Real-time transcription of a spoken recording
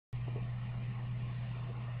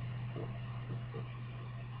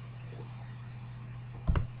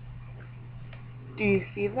Do you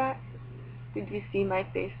see that? Did you see my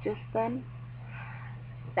face just then?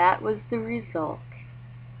 That was the result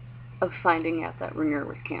of finding out that Ringer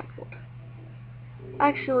was canceled.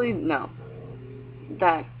 Actually, no.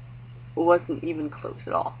 That wasn't even close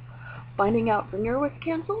at all. Finding out Ringer was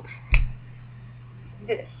canceled?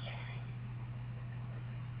 This.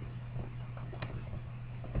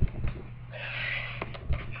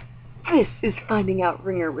 This is finding out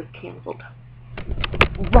Ringer was canceled.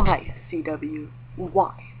 Why, CW?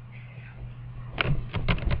 Why?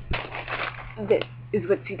 This is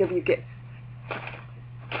what CW gets.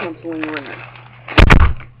 Canceling Ringer.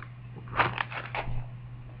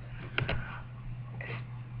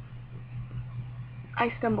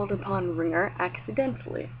 I stumbled upon Ringer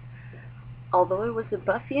accidentally. Although I was a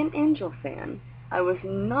Buffy and Angel fan, I was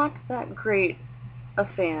not that great a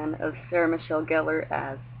fan of Sarah Michelle Gellar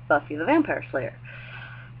as Buffy the Vampire Slayer.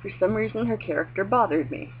 For some reason, her character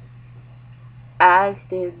bothered me, as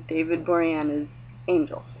did David Boreanaz's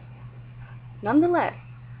Angel. Nonetheless,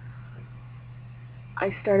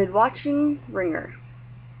 I started watching Ringer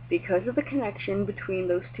because of the connection between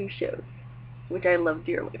those two shows, which I love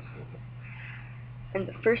dearly. And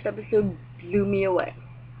the first episode blew me away.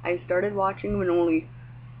 I started watching when only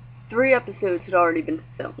 3 episodes had already been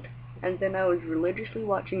filmed, and then I was religiously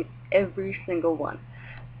watching every single one.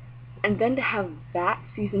 And then to have that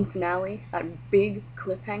season finale, that big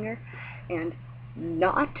cliffhanger, and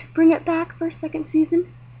not bring it back for a second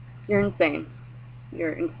season, you're insane.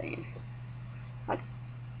 You're insane.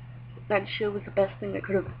 That show was the best thing that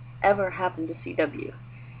could have ever happened to CW,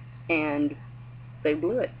 and they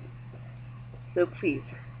blew it. So please,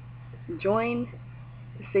 join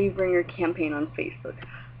the Save Ringer campaign on Facebook.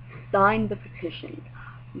 Sign the petition.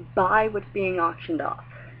 Buy what's being auctioned off.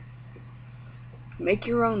 Make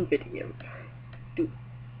your own videos. Do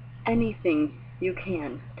anything you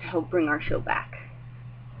can to help bring our show back.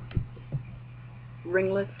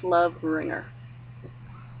 Ringlets love Ringer.